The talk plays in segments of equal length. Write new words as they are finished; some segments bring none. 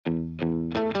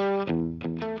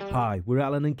Hi, we're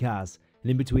Alan and Kaz,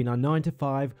 and in between our 9 to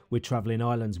 5, we're travelling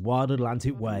Ireland's wild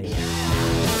Atlantic way.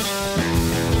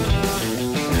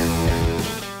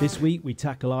 This week we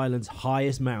tackle Ireland's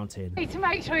highest mountain. You need to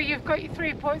make sure you've got your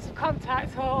 3 points of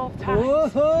contact all the time.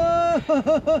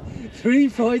 Whoa! 3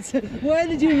 points? Where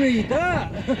did you read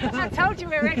that? I told you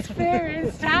we were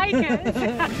experienced hikers.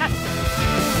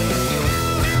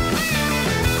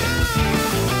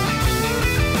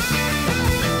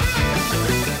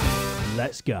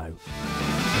 Let's go.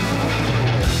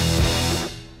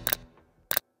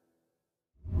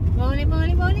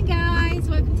 Morning guys,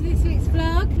 welcome to this week's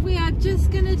vlog. We are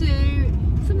just going to do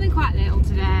something quite little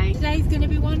today. Today's going to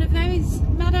be one of those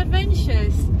mad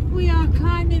adventures. We are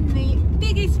climbing the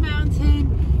biggest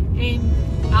mountain in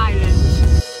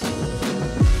Ireland.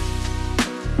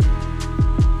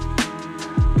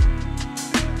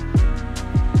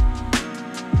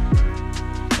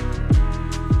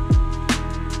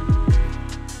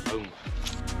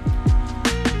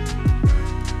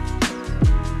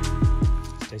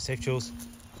 Safe, Jules.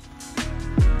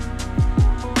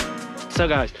 So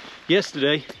guys,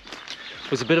 yesterday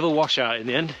was a bit of a washout in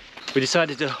the end. We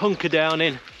decided to hunker down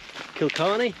in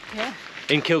Kilcarney. Yeah.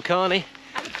 In Kilcarney.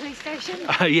 At the police station?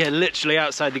 Yeah, literally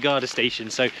outside the Garda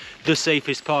station, so the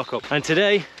safest park up. And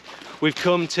today we've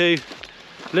come to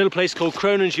a little place called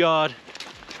Carrauntoohil,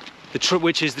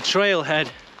 which is the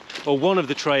trailhead, or one of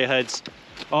the trailheads,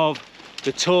 of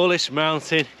the tallest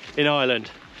mountain in Ireland,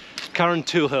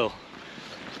 Carrauntoohil.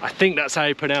 I think that's how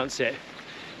you pronounce it.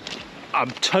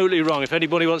 I'm totally wrong. If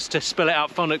anybody wants to spell it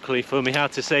out phonetically for me, how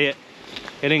to say it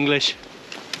in English,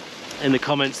 in the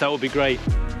comments, that would be great.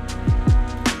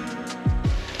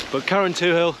 But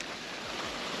Carruantoohil,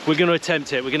 we're going to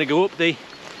attempt it. We're going to go up the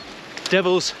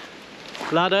Devil's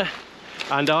Ladder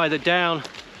and either down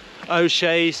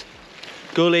O'Shea's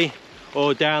Gully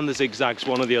or down the zigzags,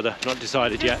 one or the other. Not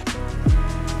decided yet.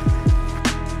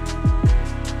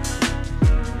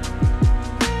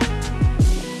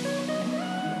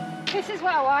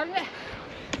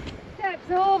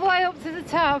 Steps all the way up to the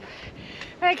top,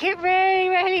 make it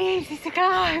really easy to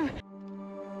climb.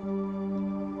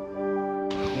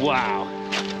 Wow,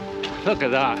 look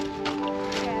at that.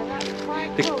 Yeah, that's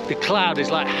quite cool. The cloud is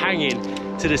like hanging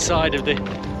to the side of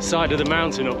the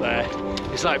mountain up there.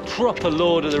 It's like proper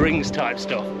Lord of the Rings type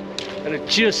stuff, and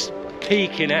it's just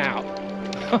peeking out.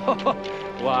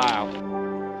 Wow.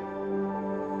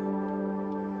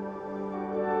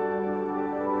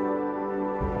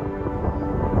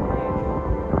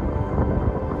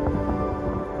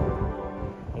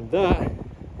 That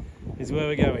is where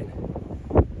we're going,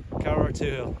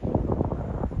 Carrauntoohil.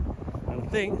 And I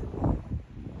think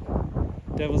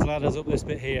Devil's Ladder's up this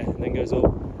bit here and then goes up.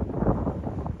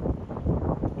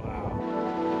 Wow.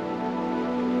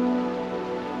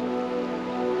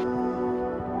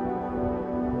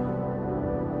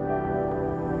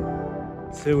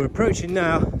 So we're approaching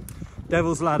now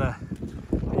Devil's Ladder,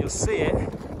 and you'll see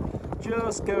it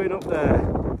just going up there.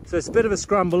 So it's a bit of a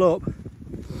scramble up,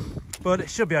 but it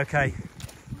should be okay.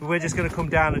 But we're just going to come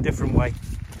down a different way.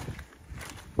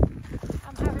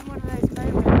 I'm having one of those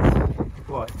moments.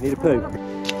 What? Need a poo?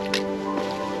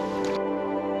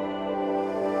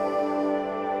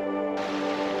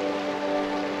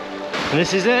 And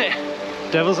this is it,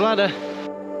 Devil's Ladder.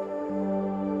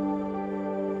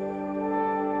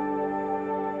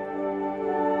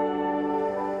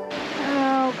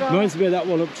 Oh God. Reminds me of that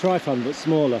one up Trifan, but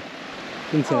smaller.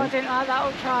 Oh, I didn't like that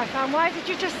old Trifan. Why did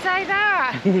you just say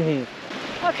that?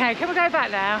 Okay, can we go back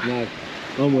now? No,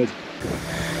 onward.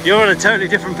 You're on a totally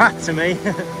different path to me.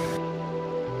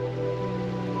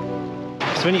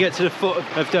 So when you get to the foot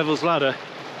of Devil's Ladder,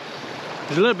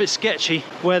 it's a little bit sketchy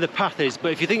where the path is,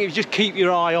 but if you just keep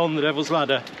your eye on the Devil's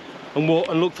Ladder and walk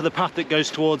and look for the path that goes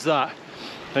towards that,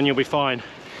 then you'll be fine.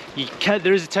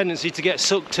 There is a tendency to get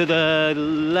sucked to the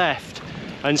left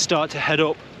and start to head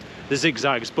up the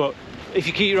zigzags, but if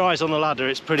you keep your eyes on the ladder,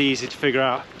 it's pretty easy to figure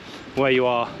out where you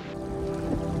are.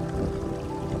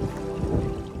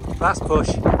 Last push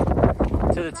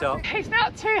to the top. It's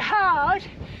not too hard,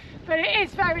 but it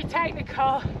is very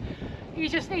technical. You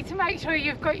just need to make sure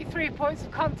you've got your 3 points of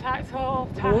contact all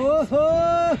the time.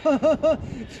 Whoa!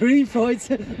 3 points?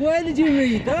 Where did you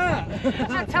read that?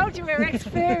 I told you we were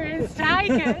experienced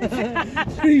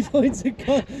hikers. 3 points of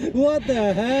contact? What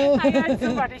the hell? I heard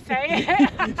somebody say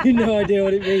it. You've no idea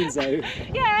what it means though.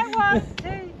 Yeah, 1,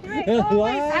 2, 3. Always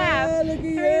Wow, have look at 3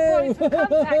 you. points of contact.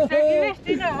 So if you're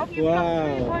lifting up, you've Wow.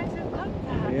 got 3 points of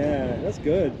contact. Yeah, that's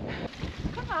good.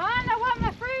 Come on, I want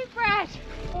my fruit bread.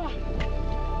 Oh.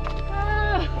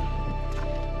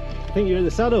 I think you're in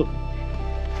the saddle.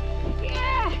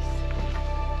 Yes!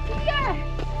 Yes!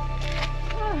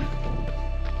 Oh.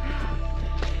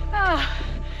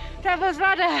 traveller's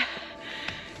ladder.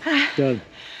 Done.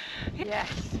 Yes.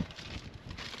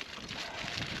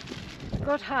 A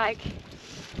good hike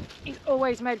is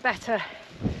always made better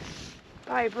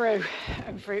by brew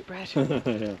and fruit bread.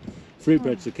 Yeah. Fruit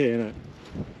bread's the key, isn't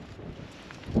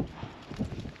it?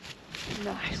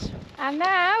 Nice. And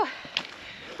now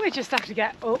we just have to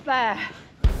get up there.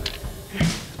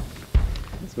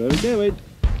 That's where we're going.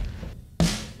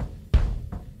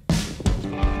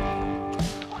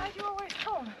 Why do you always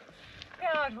come the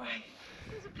hard way?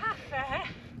 There's a path there.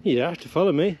 You have to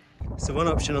follow me. So one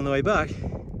option on the way back,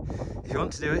 if you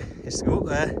want to do it, is to go up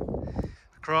there,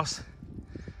 across,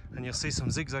 and you'll see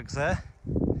some zigzags there,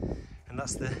 and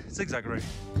that's the zigzag route.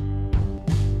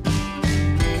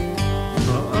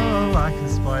 Oh, I can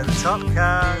spy the top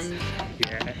cars.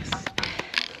 Yes.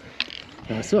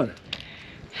 Nice one.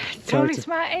 Totally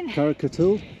smart in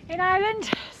Carrauntoohil. in Ireland.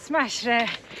 Smashed it.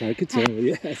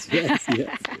 Carrauntoohil, yes, yes,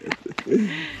 yes.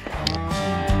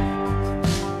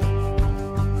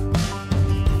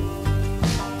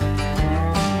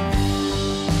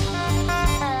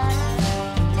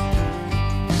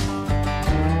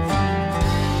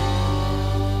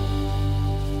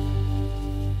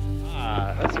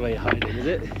 That's the way you're hiding, is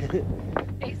it?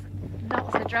 It's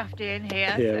not so drafty in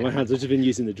here. Yeah, so my hands, I've just been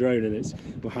using the drone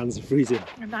and my hands are freezing.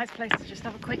 a nice place to just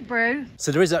have a quick brew.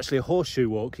 So there is actually a horseshoe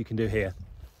walk you can do here.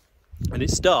 And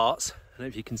it starts, I don't know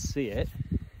if you can see it,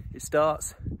 it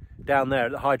starts down there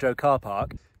at the Hydro car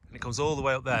park and it comes all the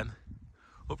way up then,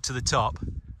 up to the top,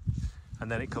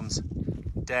 and then it comes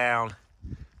down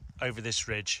over this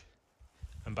ridge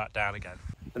and back down again.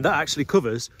 And that actually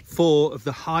covers 4 of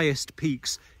the highest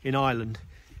peaks in Ireland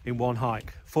in one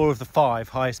hike. 4 of the 5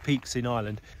 highest peaks in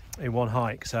Ireland in one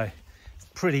hike. So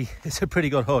it's a pretty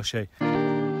good horseshoe.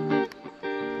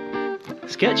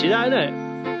 Sketchy that, isn't it?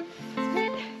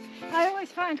 I always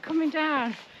find coming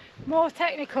down more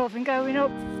technical than going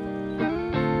up.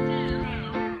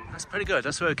 That's pretty good,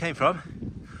 that's where we came from.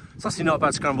 It's actually not a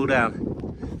bad scramble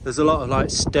down. There's a lot of like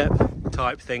step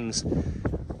type things.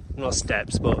 Not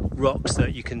steps, but rocks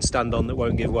that you can stand on that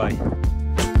won't give way.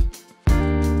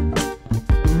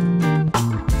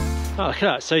 Oh, look at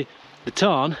that. So the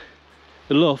tarn,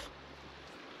 the lough,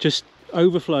 just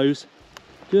overflows,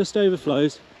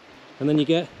 and then you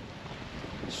get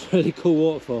this really cool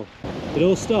waterfall. It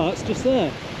all starts just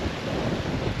there.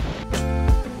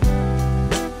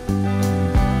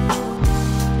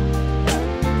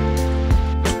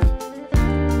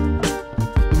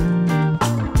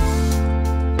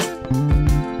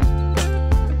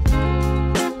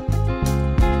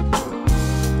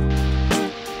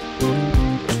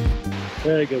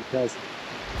 Very good, Kaz.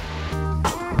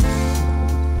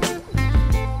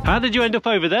 How did you end up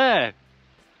over there?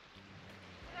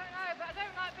 I don't know, but I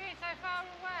don't like being so far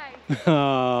away.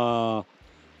 Ah,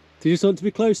 do you just want to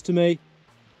be close to me?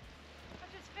 I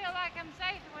just feel like I'm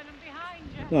safer when I'm behind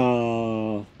you.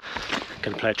 Ah,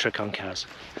 gonna play a trick on Kaz.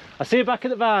 I see you back at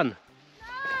the van.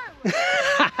 No!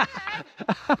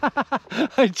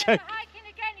 I'm joking. Hiking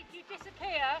again if you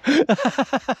disappear.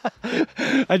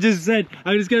 I just said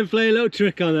I'm just going to play a little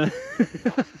trick on her.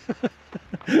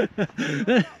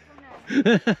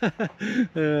 Oh,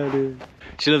 dear.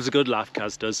 She loves a good laugh,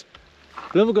 Kaz does.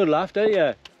 You love a good laugh, don't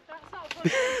you? That's not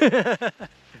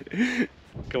funny.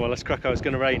 Come on, let's crack on, it's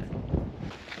going to rain.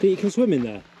 Think you can swim in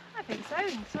there? I think so,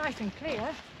 it's nice and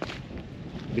clear.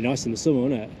 It'd be nice in the summer,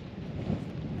 wouldn't it?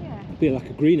 Yeah. It'd be like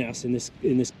a greenhouse in this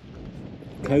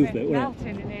cove bit, wouldn't it?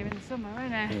 Melting in here in the summer,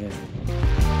 isn't it? Yeah.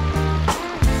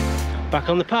 Back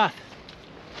on the path.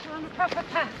 We're on the proper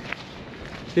path.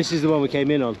 This is the one we came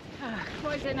in on.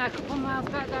 What is it now? A couple of miles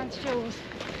back down to Jules.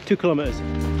 2 kilometres.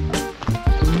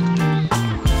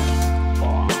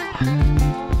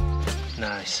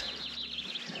 Nice.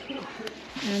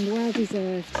 And well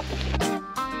deserved.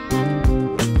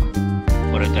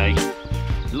 What a day.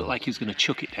 It looked like he was going to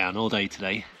chuck it down all day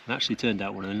today, and actually turned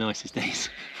out one of the nicest days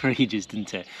for ages,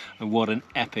 didn't it? And what an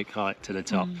epic hike to the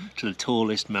top, to the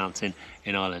tallest mountain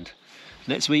in Ireland.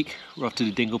 Next week we're off to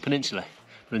the Dingle Peninsula,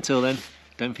 but until then,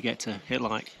 don't forget to hit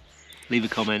like, leave a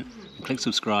comment and click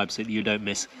subscribe so that you don't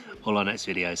miss all our next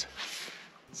videos.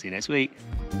 See you next week.